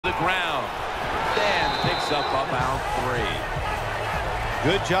ground. Then picks up about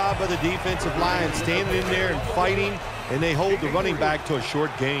 3. Good job by the defensive line standing in there and fighting, and they hold the running back to a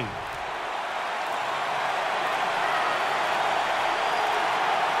short gain.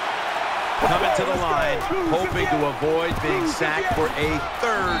 Coming to the line, hoping to avoid being sacked for a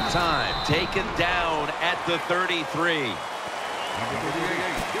 3rd time. Taken down at the 33.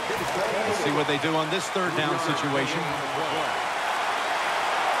 Let's see what they do on this 3rd down situation.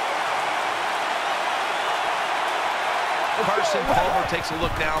 Carson Palmer takes a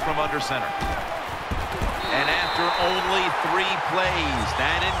look now from under center. And after only 3 plays,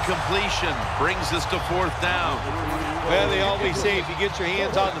 that incompletion brings us to 4th down. Well, they always say if you get your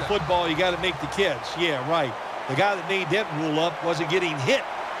hands on the football, you got to make the catch. Yeah, right. The guy that made that rule up wasn't getting hit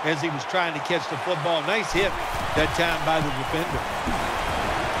as he was trying to catch the football. Nice hit that time by the defender.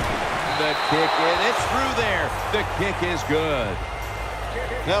 The kick, and it's through there. The kick is good.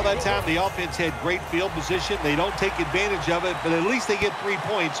 Now that time the offense had great field position. They don't take advantage of it, but at least they get 3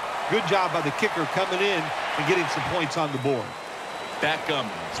 points. Good job by the kicker coming in and getting some points on the board.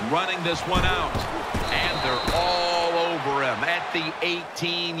 Beckham's running this one out, and they're all over him at the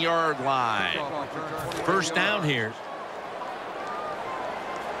 18-yard line. 1st down here.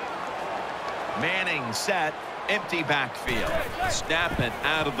 Manning set, empty backfield. Snap it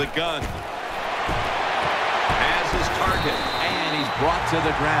out of the gun. Has his target, and he's brought to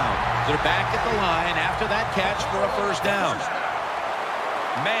the ground. They're back at the line after that catch for a 1st down.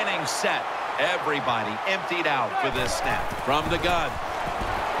 Manning set. Everybody emptied out for this snap. From the gun.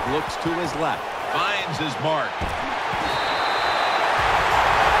 Looks to his left. Finds his mark.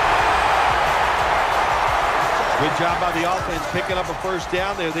 Good job by the offense picking up a 1st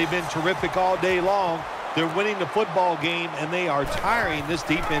down there. They've been terrific all day long. They're winning the football game, and they are tiring this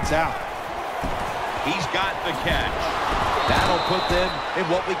defense out. He's got the catch. That'll put them in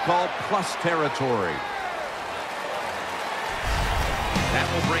what we call plus territory. That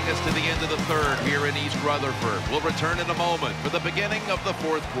will bring us to the end of the 3rd here in East Rutherford. We'll return in a moment for the beginning of the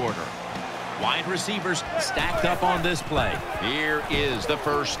 4th quarter. Wide receivers stacked up on this play. Here is the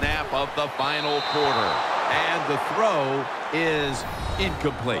 1st snap of the final quarter. And the throw is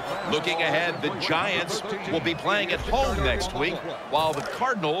incomplete. Looking ahead, the Giants will be playing at home next week, while the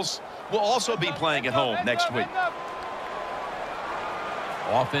Cardinals will also be playing at home next week.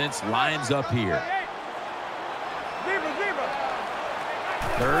 Offense lines up here.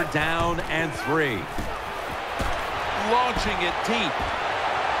 3rd down and 3. Launching it deep.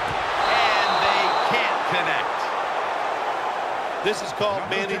 And they can't connect. This is called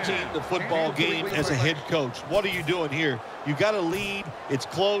managing the football game as a head coach. What are you doing here? You got a lead. It's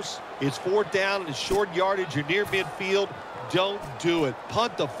close. It's 4th down. It's short yardage. You're near midfield. Don't do it.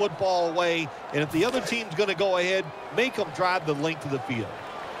 Punt the football away. And if the other team's going to go ahead, make them drive the length of the field.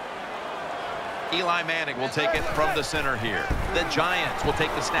 Eli Manning will take it from the center here. The Giants will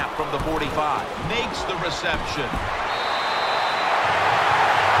take the snap from the 45. Makes the reception.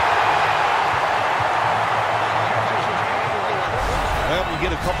 Well, you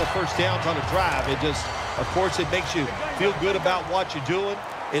get a couple 1st downs on a drive. It just, of course, it makes you feel good about what you're doing.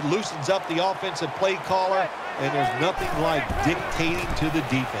 It loosens up the offensive play caller, and there's nothing like dictating to the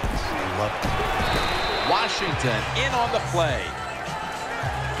defense. I love it. Washington in on the play.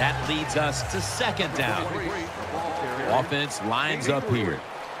 That leads us to 2nd down. Offense lines up here.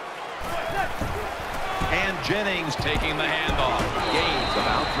 And Jennings taking the handoff. Gains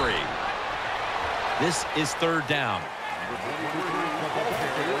about 3. This is 3rd down.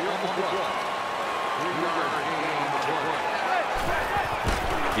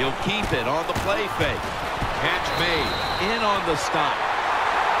 He'll keep it on the play fake. Catch made. In on the stop.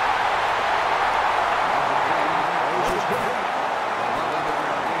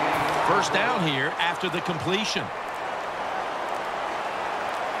 First down here after the completion.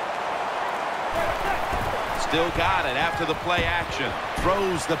 Still got it after the play action.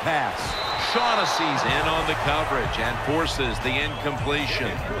 Throws the pass. Shaughnessy's in on the coverage and forces the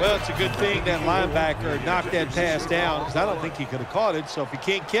incompletion. Well, it's a good thing that linebacker knocked that pass down, because I don't think he could have caught it. So if you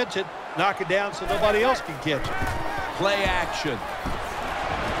can't catch it, knock it down so nobody else can catch it. Play action.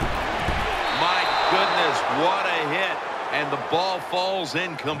 My goodness, what a hit. And the ball falls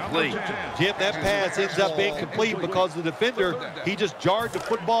incomplete. Jim, that pass ends up incomplete because the defender, he just jarred the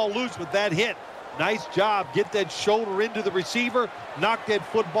football loose with that hit. Nice job. Get that shoulder into the receiver, knock that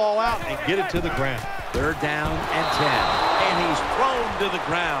football out, and get it to the ground. 3rd down and 10. And he's thrown to the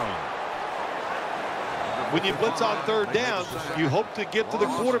ground. When you blitz on 3rd down, you hope to get to the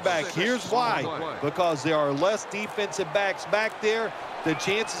quarterback. Here's why. Because there are less defensive backs back there. The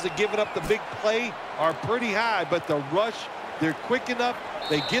chances of giving up the big play are pretty high, but the rush They're quick enough.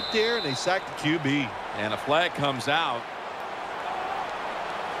 They get there, and they sack the QB. And a flag comes out.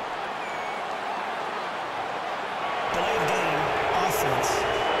 Delay of game, offense.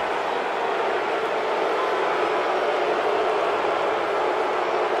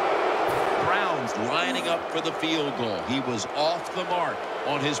 Brown's lining up for the field goal. He was off the mark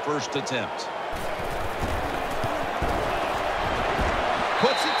on his first attempt.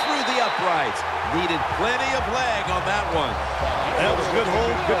 Puts it through the uprights. Needed plenty of leg on that one. That was a good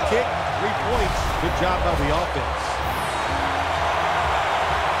hold, good kick, 3 points. Good job by the offense.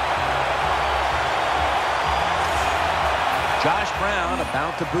 Josh Brown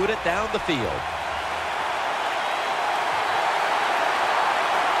about to boot it down the field.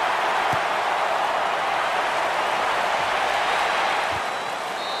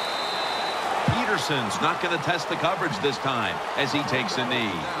 Peterson's not going to test the coverage this time as he takes a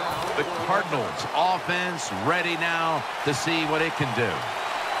knee. The Cardinals offense ready now to see what it can do.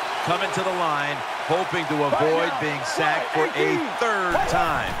 Coming to the line, hoping to avoid being sacked for a third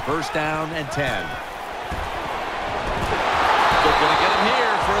time. First down and 10. They're going to get him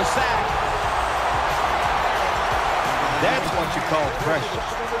here for a sack. That's what you call pressure.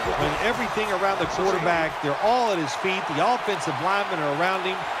 When everything around the quarterback, they're all at his feet. The offensive linemen are around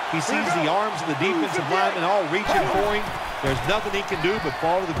him. He sees the arms of the defensive linemen all reaching for him. There's nothing he can do but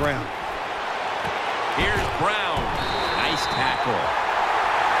fall to the ground. Here's Brown. Nice tackle.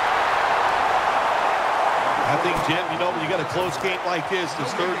 I think, Jim, you know, when you got a close game like this,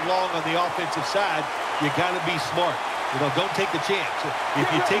 it's third and long on the offensive side, you got to be smart. You know, don't take a chance. If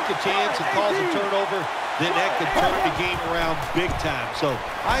you take a chance and cause a turnover, then that could turn the game around big time. So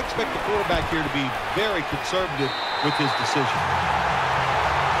I expect the quarterback here to be very conservative with his decision.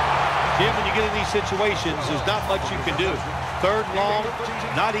 Jim, when you get in these situations, there's not much you can do. Third and long,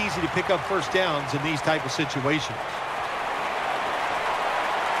 not easy to pick up first downs in these type of situations.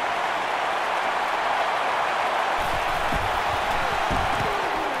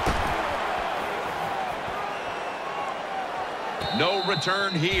 No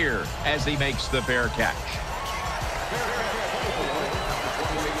return here as he makes the fair catch.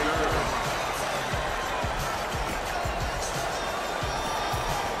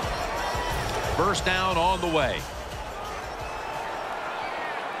 First down on the way.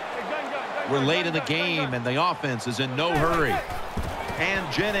 We're late in the game, and the offense is in no hurry.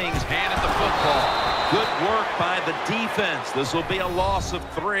 And Jennings handed the football. Good work by the defense. This will be a loss of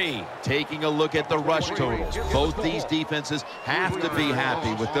 3. Taking a look at the rush totals. Both these defenses have to be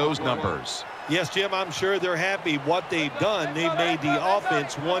happy with those numbers. Yes, Jim, I'm sure they're happy what they've done. They've made the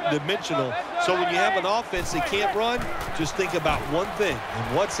offense one-dimensional. So when you have an offense that can't run, just think about one thing.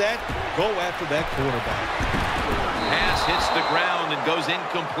 And what's that? Go after that quarterback. Pass hits the ground and goes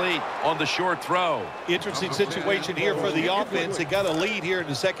incomplete on the short throw. Interesting situation here for the offense. They got a lead here in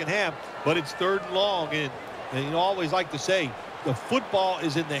the second half, but it's third and long. And you know, I always like to say, the football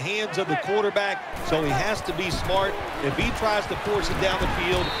is in the hands of the quarterback, so he has to be smart. If he tries to force it down the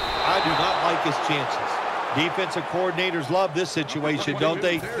field, I do not like his chances. Defensive coordinators love this situation, don't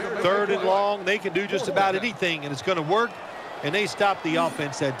they? Third and long, they can do just about anything, and it's going to work, and they stop the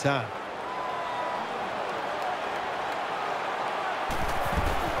offense that time.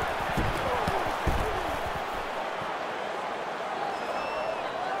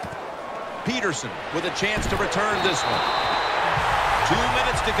 Peterson with a chance to return this one. 2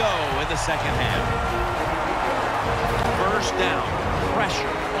 minutes to go in the second half. First down.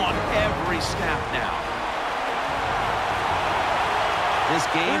 Pressure on every snap now. This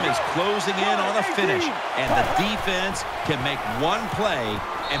game is closing in on a finish, and the defense can make one play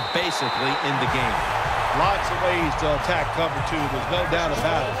and basically end the game. Lots of ways to attack cover two. There's no doubt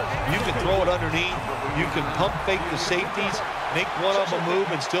about it. You can throw it underneath. You can pump fake the safeties, make one of them move,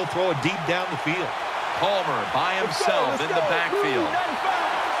 and still throw it deep down the field. Palmer by himself in the backfield.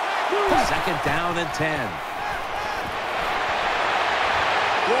 Second down and 10.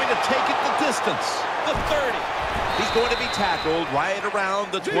 Going to take it the distance. The 30. He's going to be tackled right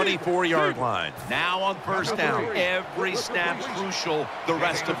around the 24-yard line. Now on first down. Every snap crucial the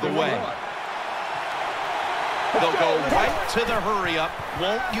rest of the way. They'll go right to the hurry-up.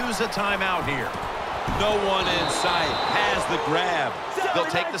 Won't use a timeout here. No one in sight. Has the grab.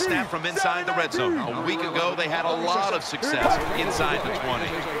 They'll take the snap from inside the red zone. A week ago, they had a lot of success inside the 20.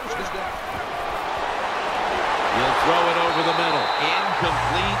 He'll throw it over the middle.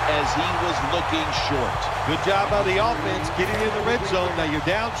 Incomplete as he was looking short. Good job by the offense getting in the red zone. Now you're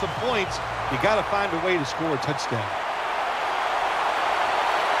down some points. You got to find a way to score a touchdown.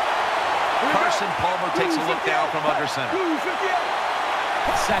 Carson Palmer takes a look down from under center.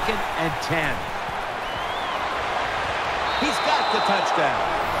 Second and 10. He's got the touchdown.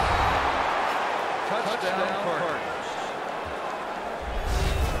 Touchdown Cardinals.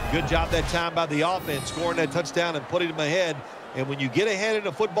 Good job that time by the offense, scoring that touchdown and putting them ahead. And when you get ahead in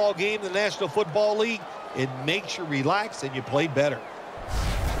a football game, the National Football League, it makes you relax and you play better.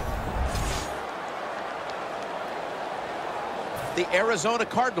 The Arizona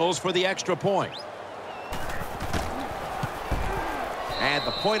Cardinals for the extra point. And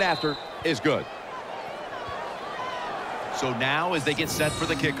the point after is good. So now as they get set for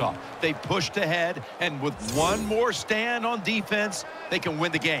the kickoff, they pushed ahead, and with one more stand on defense, they can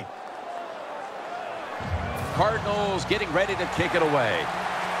win the game. Cardinals getting ready to kick it away.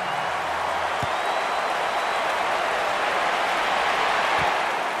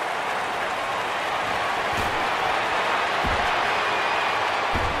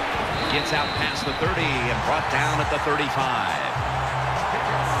 Gets out past the 30 and brought down at the 35.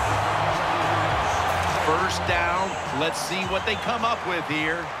 First down. Let's see what they come up with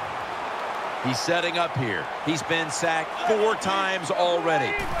here. He's setting up here. He's been sacked 4 times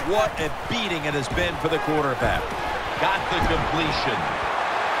already. What a beating it has been for the quarterback. Got the completion.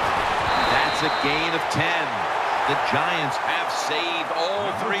 That's a gain of 10. The Giants have saved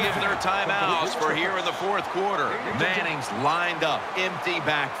all 3 of their timeouts for here in the fourth quarter. Manning's lined up, empty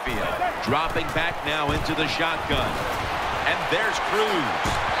backfield. Dropping back now into the shotgun. And there's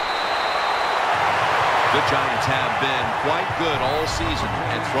Cruz. The Giants have been quite good all season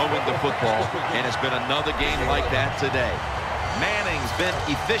at throwing the football, and it's been another game like that today. Manning's been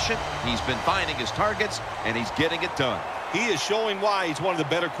efficient, he's been finding his targets, and he's getting it done. He is showing why he's one of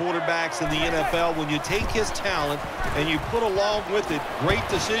the better quarterbacks in the NFL. When you take his talent and you put along with it great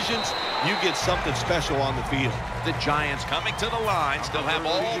decisions, you get something special on the field. The Giants coming to the line, still have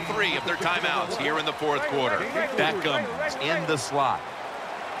all 3 of their timeouts here in the fourth quarter. Beckham's in the slot.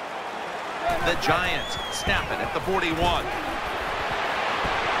 The Giants snap it at the 41.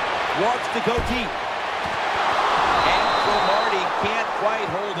 Wants to go deep. And Cromartie can't quite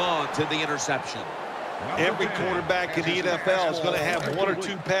hold on to the interception. Every quarterback in the NFL is going to have 1 or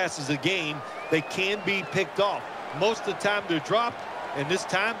 2 passes a game that can be picked off. Most of the time they're dropped, and this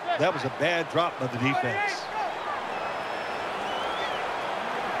time that was a bad drop by the defense.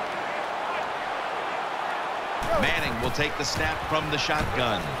 Manning will take the snap from the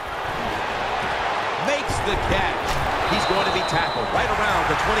shotgun. Makes the catch. He's going to be tackled right around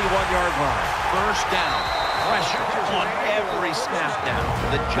the 21-yard line. First down. Pressure on every snap now.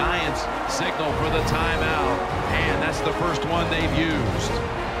 The Giants signal for the timeout, and that's the first one they've used.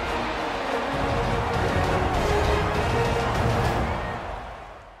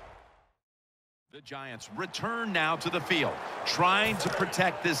 The Giants return now to the field, trying to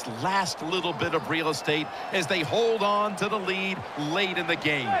protect this last little bit of real estate as they hold on to the lead late in the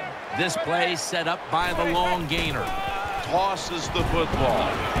game. This play set up by the long gainer. Tosses the football.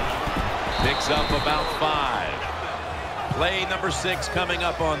 Picks up about 5. Play number 6 coming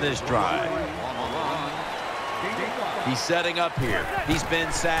up on this drive. He's setting up here. He's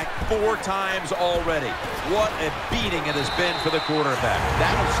been sacked 4 times already. What a beating it has been for the quarterback.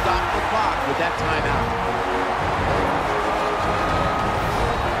 That'll stop the clock with that timeout.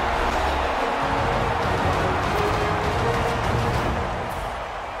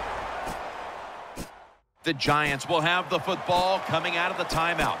 The Giants will have the football coming out of the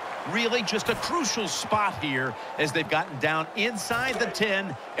timeout. Really just a crucial spot here as they've gotten down inside the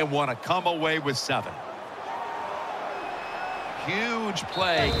 10 and want to come away with 7. Huge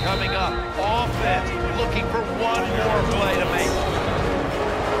play coming up. Offense looking for one more play to make.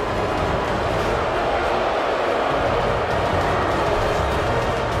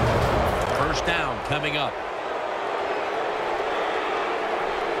 First down coming up.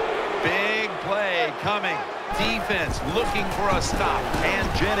 Big play coming. Defense looking for a stop. And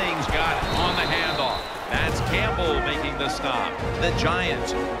Jennings got it on the handoff. That's Campbell making the stop. The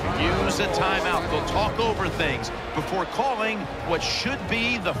Giants use a timeout. They'll talk over things before calling what should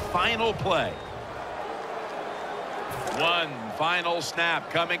be the final play. One final snap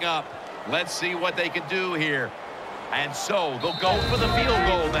coming up. Let's see what they can do here. And so they'll go for the field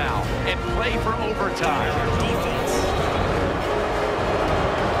goal now and play for overtime.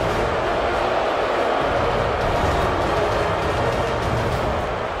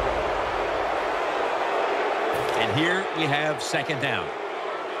 Here we have second down.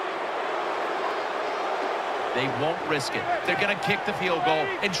 They won't risk it. They're going to kick the field goal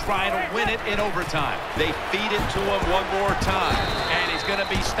and try to win it in overtime. They feed it to him one more time. And he's going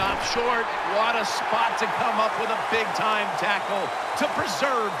to be stopped short. What a spot to come up with a big-time tackle to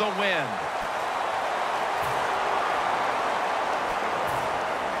preserve the win.